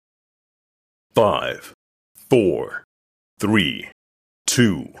5, 4, 3,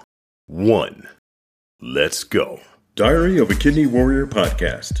 2, 1. Let's go. Diary of a Kidney Warrior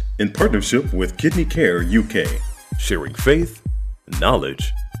podcast in partnership with Kidney Care UK, sharing faith,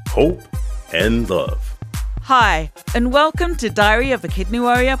 knowledge, hope, and love. Hi, and welcome to Diary of a Kidney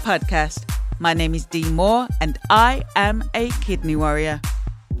Warrior podcast. My name is Dee Moore, and I am a kidney warrior.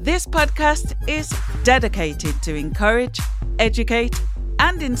 This podcast is dedicated to encourage, educate,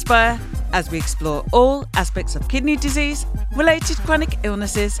 and inspire as we explore all aspects of kidney disease, related chronic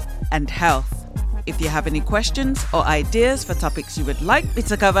illnesses, and health. If you have any questions or ideas for topics you would like me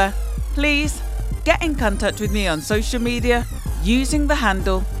to cover, please get in contact with me on social media using the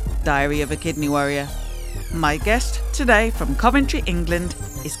handle Diary of a Kidney Warrior. My guest today from Coventry, England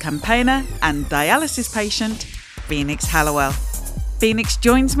is campaigner and dialysis patient Phoenix Hallowell. Phoenix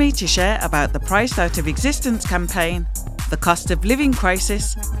joins me to share about the Priced Out of Existence campaign, the cost of living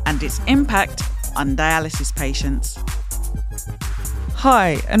crisis, and its impact on dialysis patients.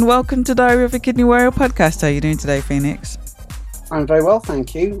 Hi, and welcome to Diary of a Kidney Warrior podcast. How are you doing today, Phoenix? I'm very well,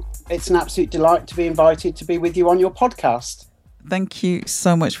 thank you. It's an absolute delight to be invited to be with you on your podcast. Thank you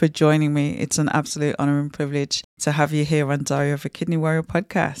so much for joining me. It's an absolute honour and privilege to have you here on Diary of a Kidney Warrior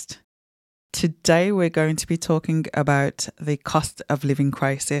podcast. Today, we're going to be talking about the cost of living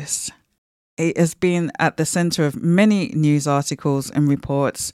crisis. It has been at the centre of many news articles and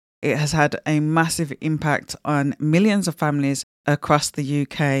reports. It has had a massive impact on millions of families across the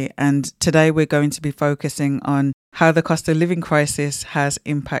UK. And today we're going to be focusing on how the cost of living crisis has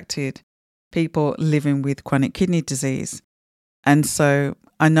impacted people living with chronic kidney disease. And so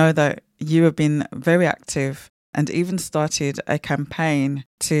I know that you have been very active and even started a campaign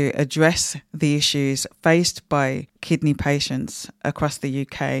to address the issues faced by kidney patients across the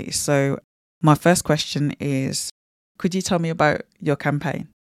UK. So my first question is, could you tell me about your campaign?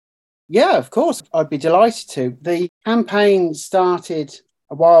 Yeah, of course. I'd be delighted to. The campaign started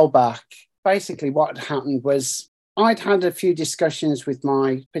a while back. Basically, what had happened was I'd had a few discussions with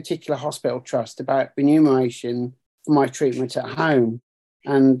my particular hospital trust about remuneration for my treatment at home,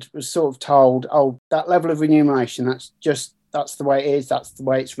 and was sort of told, oh, that level of remuneration, that's the way it is, that's the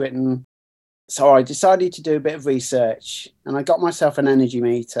way it's written. So I decided to do a bit of research, and I got myself an energy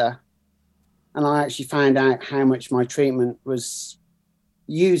meter. And I actually found out how much my treatment was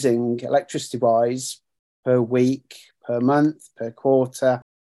using electricity-wise per week, per month, per quarter.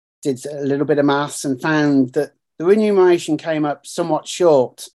 Did a little bit of maths and found that the remuneration came up somewhat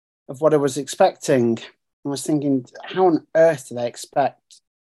short of what I was expecting. I was thinking, how on earth do they expect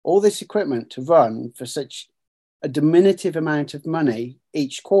all this equipment to run for such a diminutive amount of money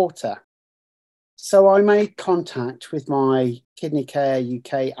each quarter? So I made contact with my Kidney Care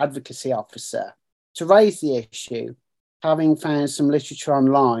UK advocacy officer to raise the issue, having found some literature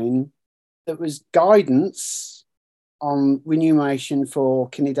online that was guidance on remuneration for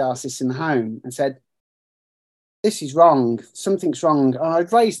kidney dialysis in the home, and said, this is wrong, something's wrong. And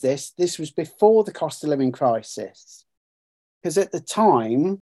I'd raised this. This was before the cost of living crisis, because at the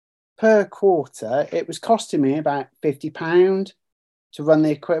time, per quarter, it was costing me about £50 to run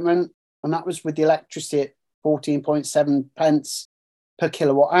the equipment. And that was with the electricity at 14.7 pence per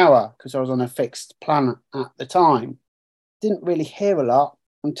kilowatt hour, because I was on a fixed plan at the time. Didn't really hear a lot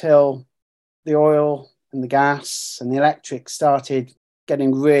until the oil and the gas and the electric started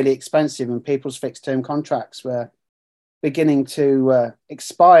getting really expensive, and people's fixed term contracts were beginning to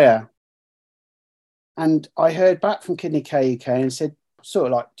expire. And I heard back from Kidney Care UK and said, sort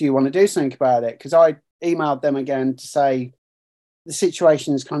of like, do you want to do something about it? Because I emailed them again to say, the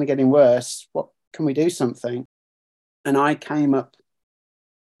situation is kind of getting worse. What can we do something? And I came up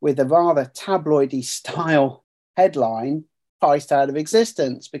with a rather tabloidy style headline, Priced Out of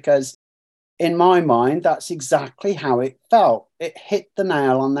Existence, because in my mind, that's exactly how it felt. It hit the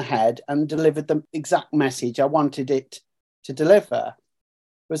nail on the head and delivered the exact message I wanted it to deliver,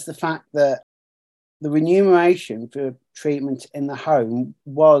 was the fact that the remuneration for treatment in the home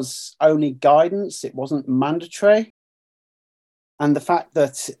was only guidance. It wasn't mandatory. And the fact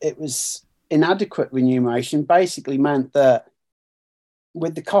that it was inadequate remuneration basically meant that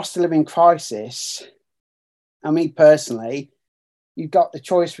with the cost of living crisis, I mean, personally, you've got the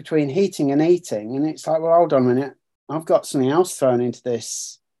choice between heating and eating. And it's like, well, hold on a minute. I've got something else thrown into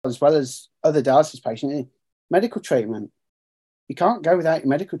this, as well as other dialysis patients, medical treatment. You can't go without your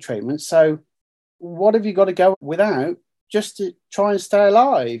medical treatment. So what have you got to go without just to try and stay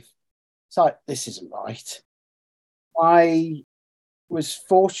alive? It's like, this isn't right. I was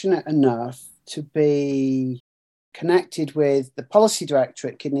fortunate enough to be connected with the policy director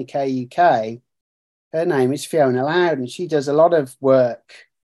at Kidney Care UK. Her name is Fiona Loud, and she does a lot of work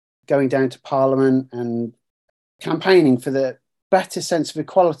going down to Parliament and campaigning for the better sense of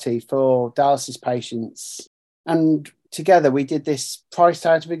equality for dialysis patients. And together we did this Priced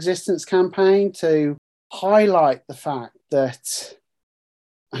Out of Existence campaign to highlight the fact that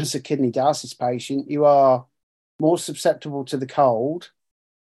as a kidney dialysis patient, you are more susceptible to the cold.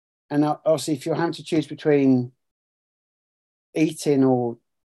 And obviously, if you're having to choose between eating or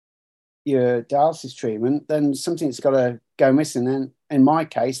your dialysis treatment, then something's got to go missing. And in my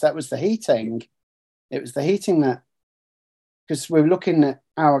case, that was the heating. It was the heating that, because we were looking at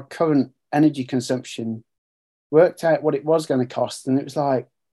our current energy consumption, worked out what it was going to cost. And it was like,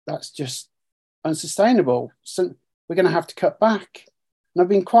 that's just unsustainable. So we're going to have to cut back. And I've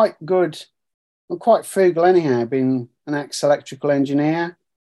been quite good. I'm quite frugal anyhow, being an ex-electrical engineer.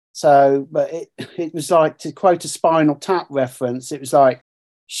 So, but it was like, to quote a Spinal Tap reference, it was like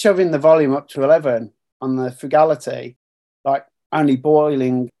shoving the volume up to 11 on the frugality, like only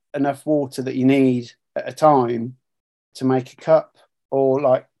boiling enough water that you need at a time to make a cup, or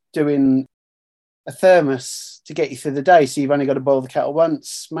like doing a thermos to get you through the day. So you've only got to boil the kettle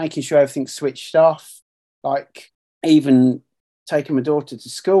once, making sure everything's switched off, like even taking my daughter to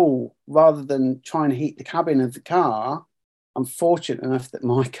school rather than trying to heat the cabin of the car. I'm fortunate enough that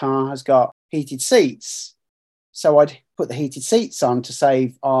my car has got heated seats. So I'd put the heated seats on to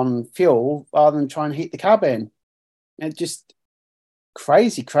save on fuel rather than trying to heat the cabin. It's just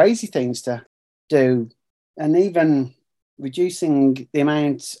crazy things to do. And even reducing the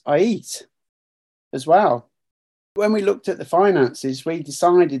amount I eat as well. When we looked at the finances, we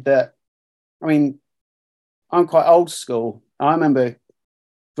decided that, I mean, I'm quite old school. I remember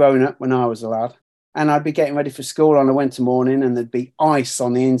growing up when I was a lad, and I'd be getting ready for school on a winter morning and there'd be ice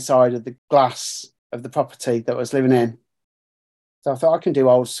on the inside of the glass of the property that I was living in. So I thought, I can do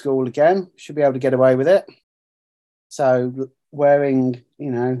old school again. Should be able to get away with it. So wearing,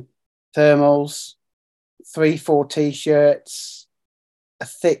 thermals, 3-4 T-shirts, a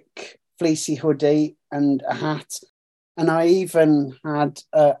thick fleecy hoodie and a hat. And I even had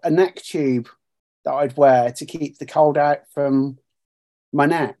a neck tube that I'd wear to keep the cold out from my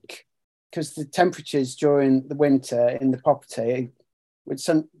neck, because the temperatures during the winter in the property would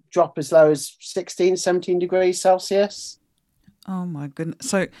drop as low as 16, 17 degrees Celsius. Oh my goodness.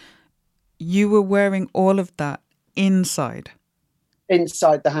 So you were wearing all of that inside?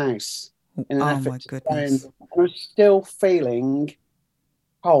 Inside the house. Oh my goodness. I was still feeling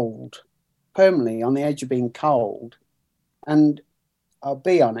cold, permanently on the edge of being cold. And I'll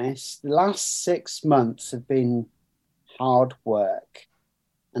be honest, the last 6 months have been hard work.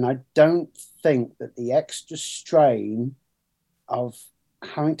 And I don't think that the extra strain of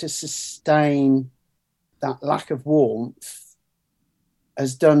having to sustain that lack of warmth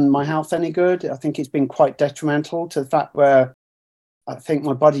has done my health any good. I think it's been quite detrimental to the fact where I think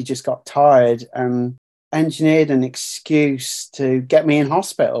my body just got tired and engineered an excuse to get me in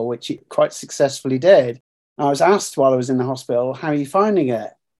hospital, which it quite successfully did. I was asked while I was in the hospital, how are you finding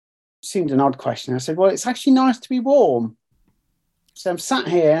it? It seemed an odd question. I said, well, it's actually nice to be warm. So I'm sat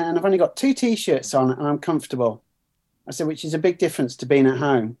here and I've only got 2 T-shirts on and I'm comfortable. I said, which is a big difference to being at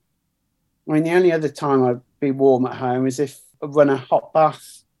home. I mean, the only other time I'd be warm at home is if I run a hot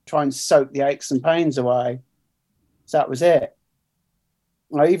bath, try and soak the aches and pains away. So that was it.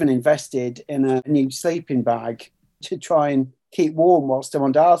 I even invested in a new sleeping bag to try and keep warm whilst I'm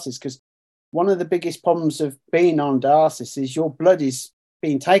on dialysis, because one of the biggest problems of being on dialysis is your blood is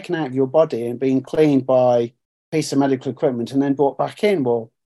being taken out of your body and being cleaned by piece of medical equipment and then brought back in.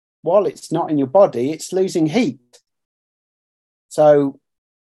 Well, while it's not in your body, it's losing heat. So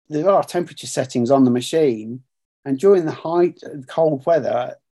there are temperature settings on the machine, and during the height of cold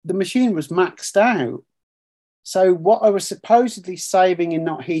weather, the machine was maxed out. So what I was supposedly saving in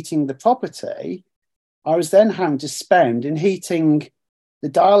not heating the property, I was then having to spend in heating the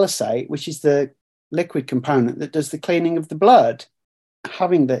dialysate, which is the liquid component that does the cleaning of the blood.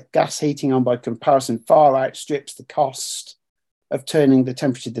 Having the gas heating on by comparison far outstrips the cost of turning the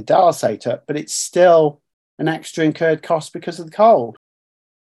temperature of the dialysate up, but it's still an extra incurred cost because of the cold.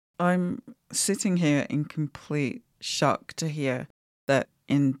 I'm sitting here in complete shock to hear that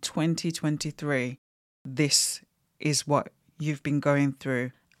in 2023, this is what you've been going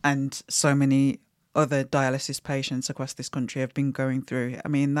through, and so many other dialysis patients across this country have been going through. I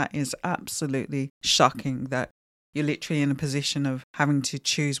mean, that is absolutely shocking that you're literally in a position of having to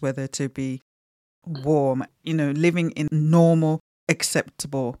choose whether to be warm, living in normal,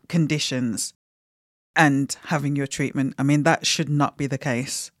 acceptable conditions and having your treatment. I mean, that should not be the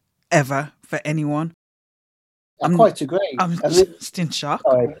case ever for anyone. I quite agree. I'm just in shock.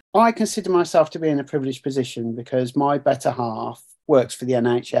 I consider myself to be in a privileged position because my better half works for the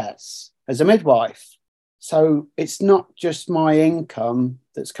NHS as a midwife. So it's not just my income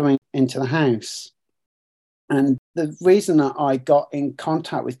that's coming into the house. And the reason that I got in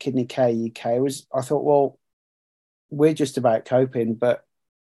contact with Kidney Care UK was I thought, well, we're just about coping, but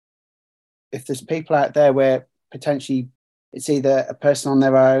if there's people out there where potentially it's either a person on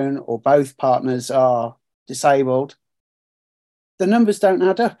their own or both partners are disabled, the numbers don't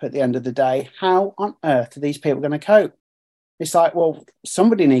add up at the end of the day. How on earth are these people going to cope? It's like, well,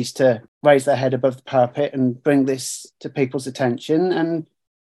 somebody needs to raise their head above the parapet and bring this to people's attention. And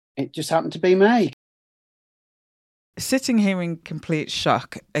it just happened to be me. Sitting here in complete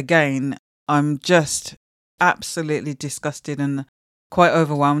shock, again, I'm just absolutely disgusted and quite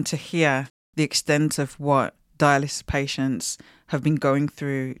overwhelmed to hear the extent of what dialysis patients have been going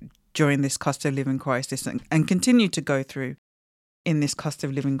through during this cost of living crisis and continue to go through in this cost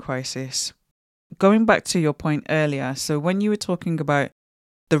of living crisis. Going back to your point earlier, so when you were talking about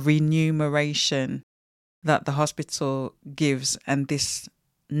the remuneration that the hospital gives and this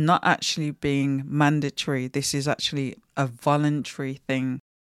not actually being mandatory, this is actually a voluntary thing.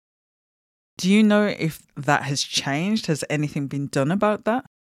 Do you know if that has changed? Has anything been done about that?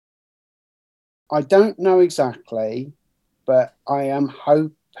 I don't know exactly, but I am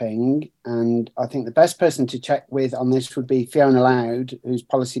hoping, and I think the best person to check with on this would be Fiona Loud, who's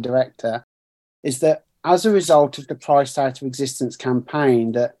policy director, is that as a result of the Priced Out of Existence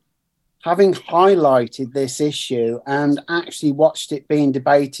campaign, that having highlighted this issue and actually watched it being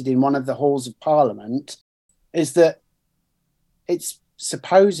debated in one of the halls of Parliament, is that it's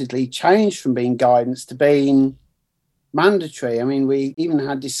supposedly changed from being guidance to being mandatory. I mean, we even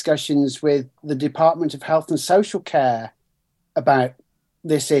had discussions with the Department of Health and Social Care about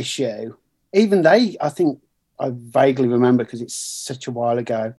this issue. Even they, I think, I vaguely remember because it's such a while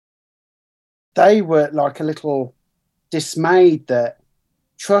ago, they were like a little dismayed that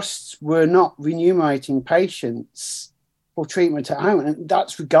trusts were not remunerating patients for treatment at home. And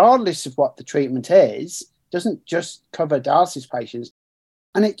that's regardless of what the treatment is. It doesn't just cover dialysis patients.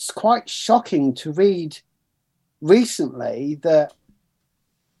 And it's quite shocking to read recently that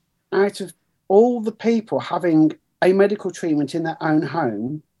out of all the people having a medical treatment in their own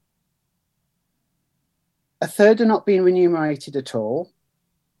home, a third are not being remunerated at all,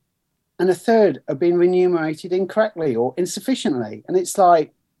 and a third are being remunerated incorrectly or insufficiently. And it's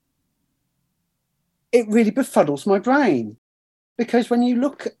like, it really befuddles my brain, because when you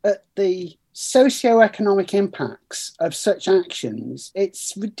look at the socioeconomic impacts of such actions,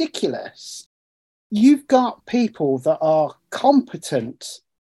 it's ridiculous. You've got people that are competent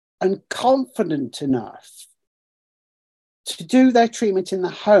and confident enough to do their treatment in the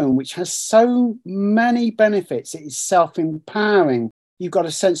home, which has so many benefits. It is self-empowering. You've got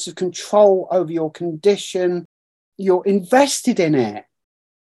a sense of control over your condition. You're invested in it.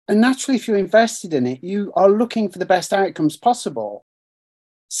 And naturally, if you're invested in it, you are looking for the best outcomes possible.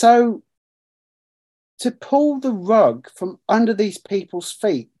 So to pull the rug from under these people's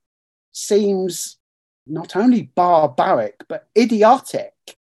feet seems not only barbaric, but idiotic,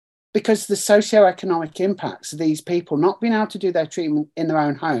 because the socioeconomic impacts of these people not being able to do their treatment in their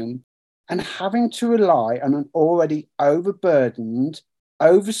own home and having to rely on an already overburdened,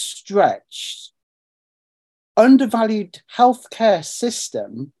 overstretched, undervalued healthcare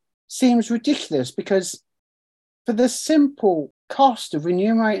system seems ridiculous, because for the simple cost of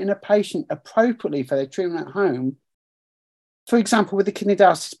remunerating a patient appropriately for their treatment at home, for example, with the kidney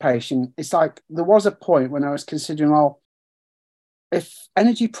dialysis patient, it's like there was a point when I was considering, well, if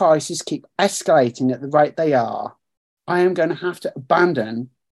energy prices keep escalating at the rate they are, I am going to have to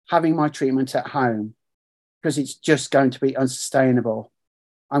abandon having my treatment at home because it's just going to be unsustainable.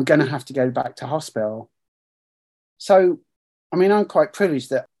 I'm going to have to go back to hospital. So, I mean, I'm quite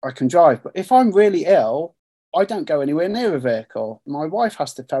privileged that I can drive, but if I'm really ill, I don't go anywhere near a vehicle. My wife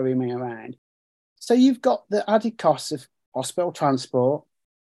has to ferry me around. So you've got the added costs of hospital transport.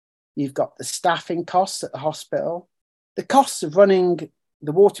 You've got the staffing costs at the hospital, the costs of running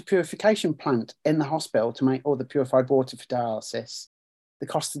the water purification plant in the hospital to make all the purified water for dialysis, the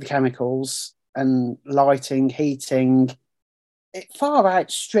cost of the chemicals and lighting, heating. It far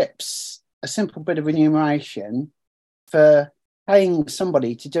outstrips a simple bit of remuneration for paying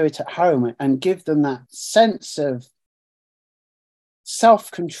somebody to do it at home and give them that sense of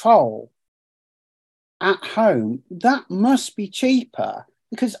self-control at home. That must be cheaper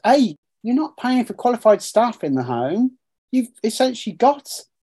because A, you're not paying for qualified staff in the home. You've essentially got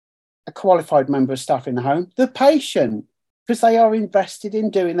a qualified member of staff in the home, the patient, because they are invested in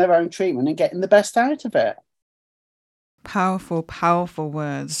doing their own treatment and getting the best out of it. Powerful, powerful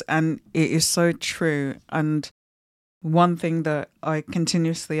words. And it is so true. And one thing that I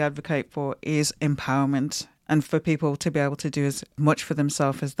continuously advocate for is empowerment, and for people to be able to do as much for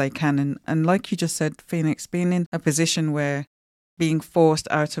themselves as they can. And like you just said, Phoenix, being in a position where being forced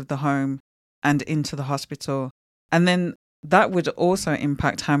out of the home and into the hospital, and then that would also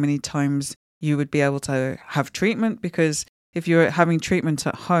impact how many times you would be able to have treatment, because if you're having treatment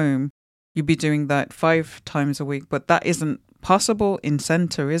at home, you'd be doing that 5 times a week, but that isn't possible in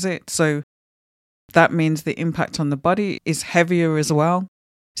centre, is it? So that means the impact on the body is heavier as well.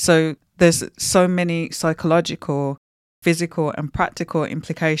 So there's so many psychological, physical and practical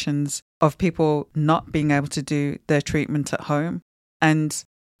implications of people not being able to do their treatment at home. And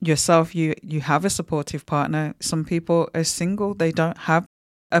yourself, you have a supportive partner. Some people are single, they don't have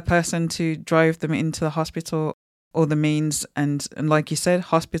a person to drive them into the hospital or the means. And like you said,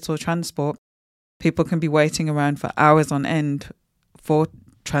 hospital transport, people can be waiting around for hours on end for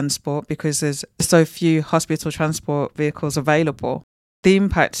transport because there's so few hospital transport vehicles available. The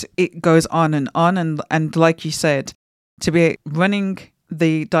impact, it goes on. And like you said, to be running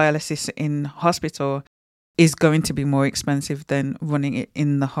the dialysis in hospital is going to be more expensive than running it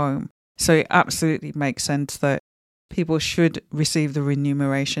in the home. So it absolutely makes sense that people should receive the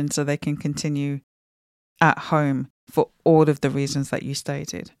remuneration so they can continue at home for all of the reasons that you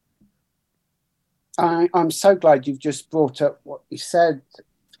stated. I'm so glad you've just brought up what you said.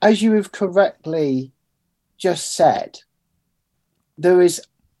 As you have correctly just said, there is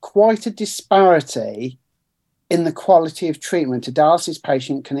quite a disparity in the quality of treatment a dialysis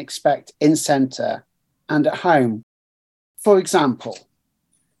patient can expect in centre and at home. For example,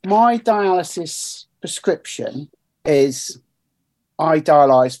 my dialysis prescription is I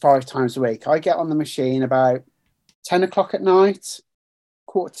dialyse 5 times a week. I get on the machine about 10 o'clock at night,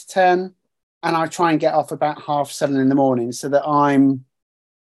 9:45, and I try and get off about 7:30 in the morning so that I'm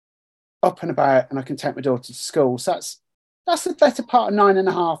up and about and I can take my daughter to school. So that's the better part of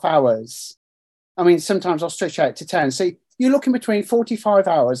 9.5 hours. I mean, sometimes I'll stretch out to 10. So you're looking between 45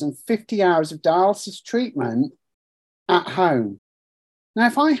 hours and 50 hours of dialysis treatment at home. Now,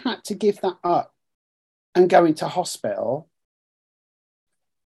 if I had to give that up and go into hospital,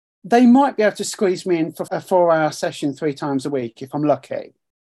 they might be able to squeeze me in for a 4-hour session 3 times a week if I'm lucky.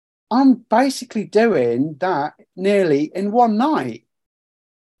 I'm basically doing that nearly in one night.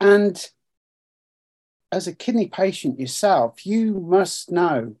 And as a kidney patient yourself, you must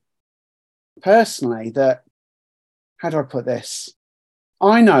know personally that, how do I put this?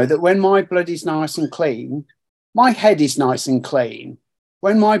 I know that when my blood is nice and clean, my head is nice and clean.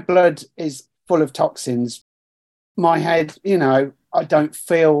 When my blood is full of toxins, my head, I don't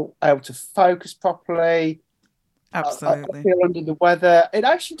feel able to focus properly. Absolutely. I feel under the weather. It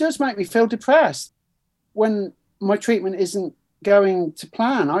actually does make me feel depressed when my treatment isn't going to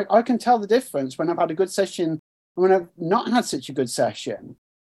plan. I can tell the difference when I've had a good session and when I've not had such a good session.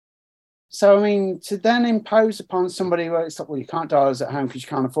 So, I mean, to then impose upon somebody where it's like, well, you can't dialyse at home because you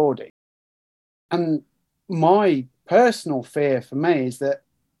can't afford it. And my personal fear for me is that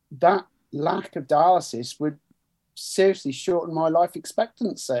lack of dialysis would seriously shorten my life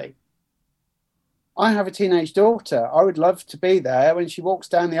expectancy. I have a teenage daughter. I would love to be there when she walks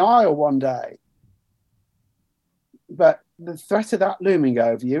down the aisle one day. But the threat of that looming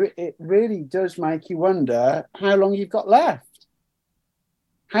over you, it really does make you wonder how long you've got left.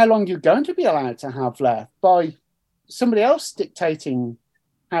 How long you're going to be allowed to have left by somebody else dictating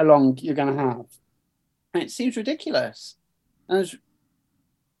how long you're going to have. And it seems ridiculous. And as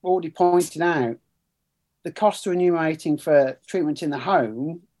already pointed out, the cost of remunerating for treatment in the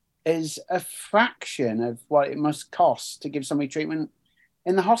home is a fraction of what it must cost to give somebody treatment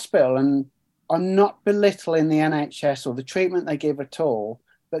in the hospital. And I'm not belittling the NHS or the treatment they give at all,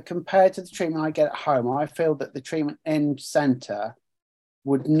 but compared to the treatment I get at home, I feel that the treatment in centre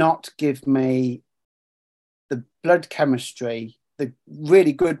would not give me the blood chemistry, the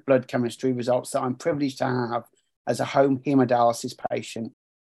really good blood chemistry results that I'm privileged to have as a home hemodialysis patient.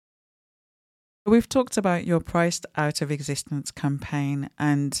 We've talked about your Priced Out of Existence campaign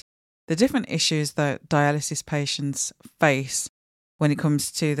and the different issues that dialysis patients face when it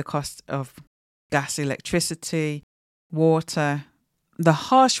comes to the cost of gas, electricity, water, the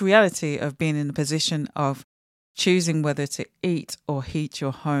harsh reality of being in a position of choosing whether to eat or heat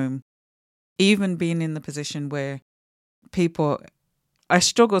your home, even being in the position where I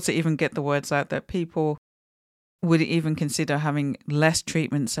struggle to even get the words out that people would even consider having less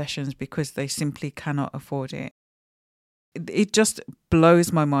treatment sessions because they simply cannot afford it. It just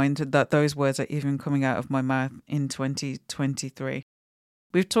blows my mind that those words are even coming out of my mouth in 2023.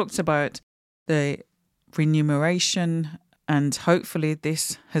 We've talked about the remuneration, and hopefully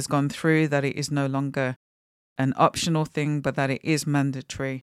this has gone through, that it is no longer an optional thing, but that it is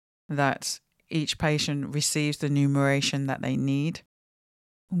mandatory, that each patient receives the numeration that they need.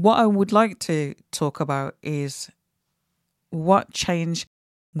 What I would like to talk about is, what change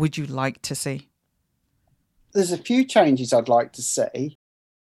would you like to see? There's a few changes I'd like to see.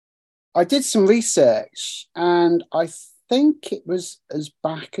 I did some research, and I think it was as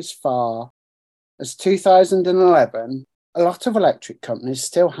back as far as 2011, a lot of electric companies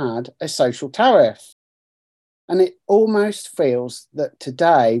still had a social tariff. And it almost feels that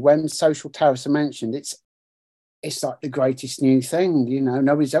today, when social tariffs are mentioned, it's like the greatest new thing. You know,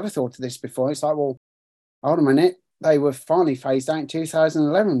 nobody's ever thought of this before. It's like, well, hold a minute. They were finally phased out in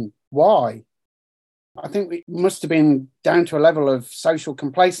 2011. Why? I think it must have been down to a level of social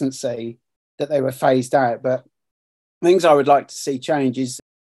complacency that they were phased out. But things I would like to see change is,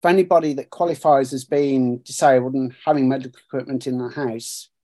 for anybody that qualifies as being disabled and having medical equipment in their house,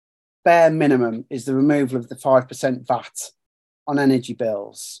 bare minimum is the removal of the 5% VAT on energy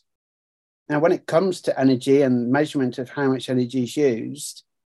bills. Now, when it comes to energy and measurement of how much energy is used,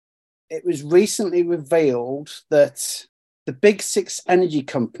 it was recently revealed that the big 6 energy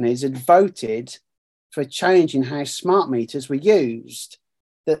companies had voted for a change in how smart meters were used,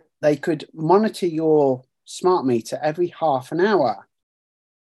 that they could monitor your smart meter every half an hour,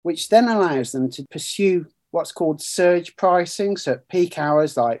 which then allows them to pursue what's called surge pricing. So at peak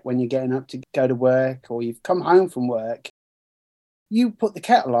hours, like when you're getting up to go to work or you've come home from work, you put the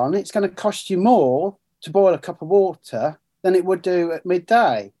kettle on, it's going to cost you more to boil a cup of water than it would do at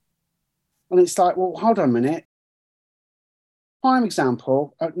midday. And it's like, well, hold on a minute. Prime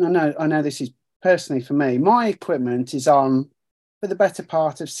example, I know this is personally for me, my equipment is on for the better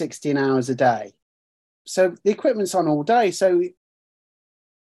part of 16 hours a day. So the equipment's on all day. So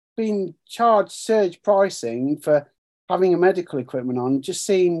being charged surge pricing for having a medical equipment on just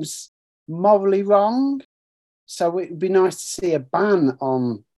seems morally wrong. So it would be nice to see a ban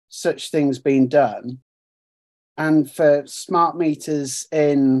on such things being done. And for smart meters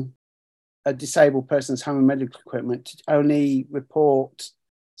in a disabled person's home and medical equipment to only report,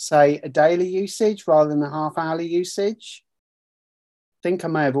 say, a daily usage rather than a half-hourly usage. I think I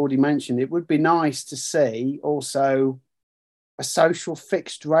may have already mentioned it would be nice to see also a social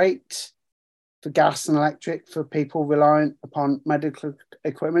fixed rate for gas and electric for people reliant upon medical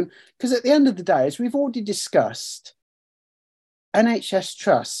equipment. Because at the end of the day, as we've already discussed, NHS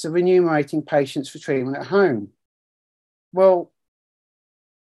trusts are remunerating patients for treatment at home. Well,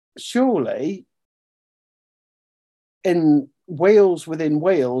 surely in wheels within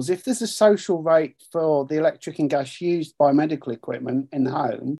wheels, if there's a social rate for the electric and gas used by medical equipment in the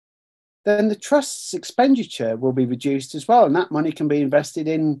home, then the trust's expenditure will be reduced as well. And that money can be invested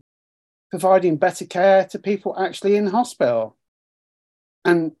in providing better care to people actually in hospital.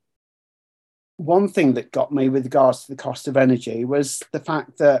 And one thing that got me with regards to the cost of energy was the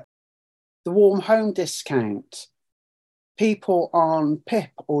fact that the warm home discount, people on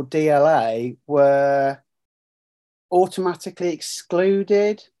PIP or DLA were automatically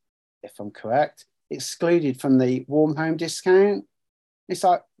excluded, if I'm correct, excluded from the warm home discount. It's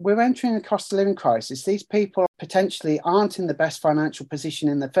like, we're entering a cost of living crisis. These people potentially aren't in the best financial position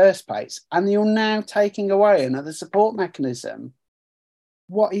in the first place, and you're now taking away another support mechanism.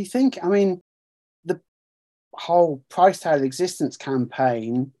 What do you think? I mean, the whole Price Tag of Existence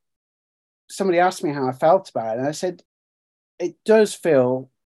campaign, somebody asked me how I felt about it, and I said, it does feel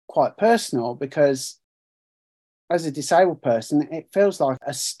quite personal because as a disabled person, it feels like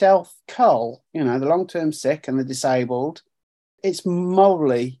a stealth cull, you know, the long-term sick and the disabled. It's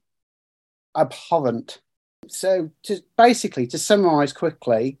morally abhorrent. So to summarise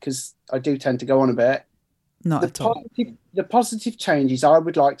quickly, because I do tend to go on a bit, the positive changes I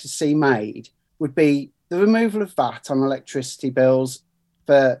would like to see made would be the removal of VAT on electricity bills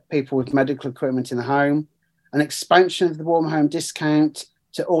for people with medical equipment in the home, an expansion of the warm home discount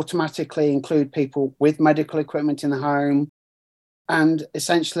to automatically include people with medical equipment in the home, and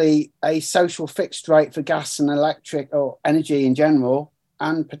essentially a social fixed rate for gas and electric or energy in general,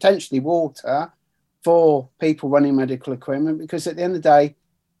 and potentially water for people running medical equipment. Because at the end of the day,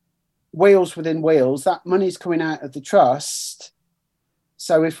 wheels within wheels, that money's coming out of the trust.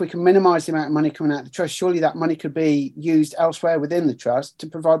 So if we can minimise the amount of money coming out of the trust, surely that money could be used elsewhere within the trust to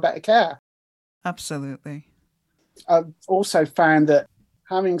provide better care. Absolutely. I've also found that,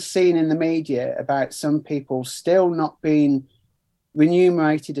 having seen in the media about some people still not being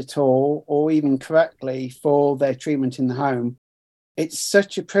remunerated at all or even correctly for their treatment in the home, it's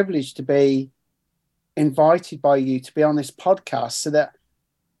such a privilege to be invited by you to be on this podcast so that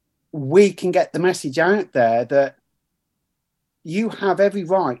we can get the message out there that you have every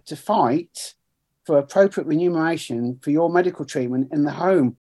right to fight for appropriate remuneration for your medical treatment in the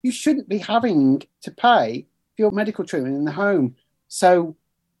home. You shouldn't be having to pay for your medical treatment in the home. So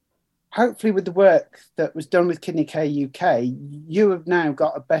hopefully with the work that was done with Kidney Care UK, you have now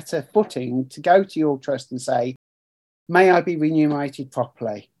got a better footing to go to your trust and say, may I be remunerated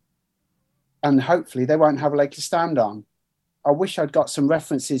properly? And hopefully they won't have a leg to stand on. I wish I'd got some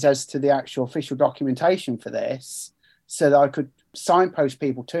references as to the actual official documentation for this so that I could signpost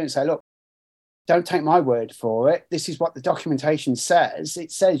people to it and say, look, don't take my word for it. This is what the documentation says.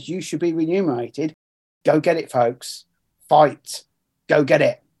 It says you should be remunerated. Go get it, folks. Fight. Go get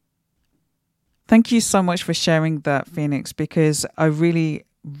it. Thank you so much for sharing that, Phoenix, because I really,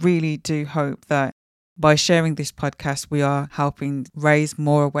 really do hope that by sharing this podcast, we are helping raise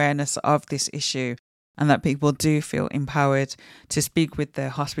more awareness of this issue and that people do feel empowered to speak with their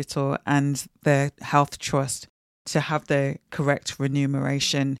hospital and their health trust to have the correct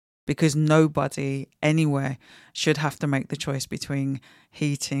remuneration, because nobody anywhere should have to make the choice between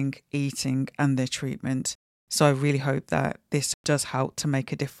heating, eating and their treatment. So I really hope that this does help to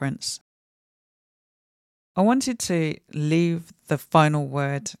make a difference. I wanted to leave the final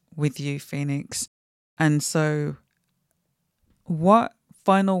word with you, Phoenix. And so what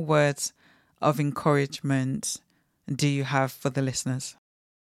final words of encouragement do you have for the listeners?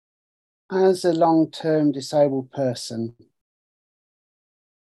 As a long-term disabled person,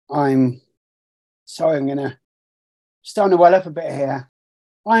 I'm going to starting to well up a bit here.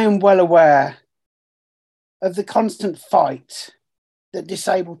 I am well aware of the constant fight that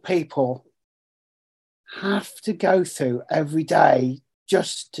disabled people have to go through every day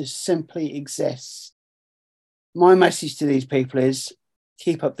just to simply exist. My message to these people is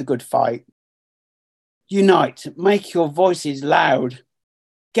keep up the good fight. Unite, make your voices loud,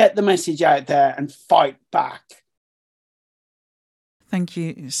 get the message out there and fight back. Thank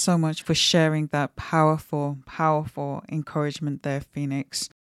you so much for sharing that powerful, powerful encouragement there, Phoenix.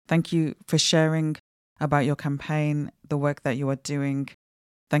 Thank you for sharing about your campaign, the work that you are doing.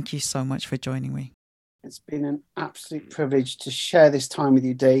 Thank you so much for joining me. It's been an absolute privilege to share this time with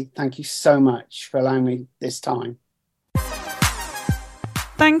you, Dee. Thank you so much for allowing me this time.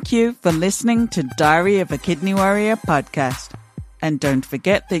 Thank you for listening to Diary of a Kidney Warrior podcast. And don't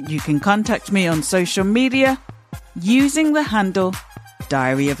forget that you can contact me on social media using the handle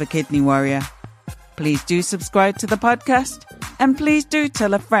Diary of a Kidney Warrior. Please do subscribe to the podcast and please do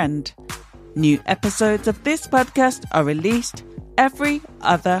tell a friend. New episodes of this podcast are released every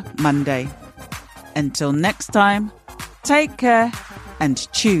other Monday. Until next time, take care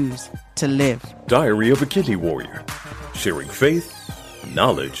and choose to live. Diary of a Kidney Warrior, sharing faith,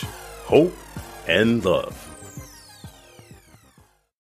 knowledge, hope, and love.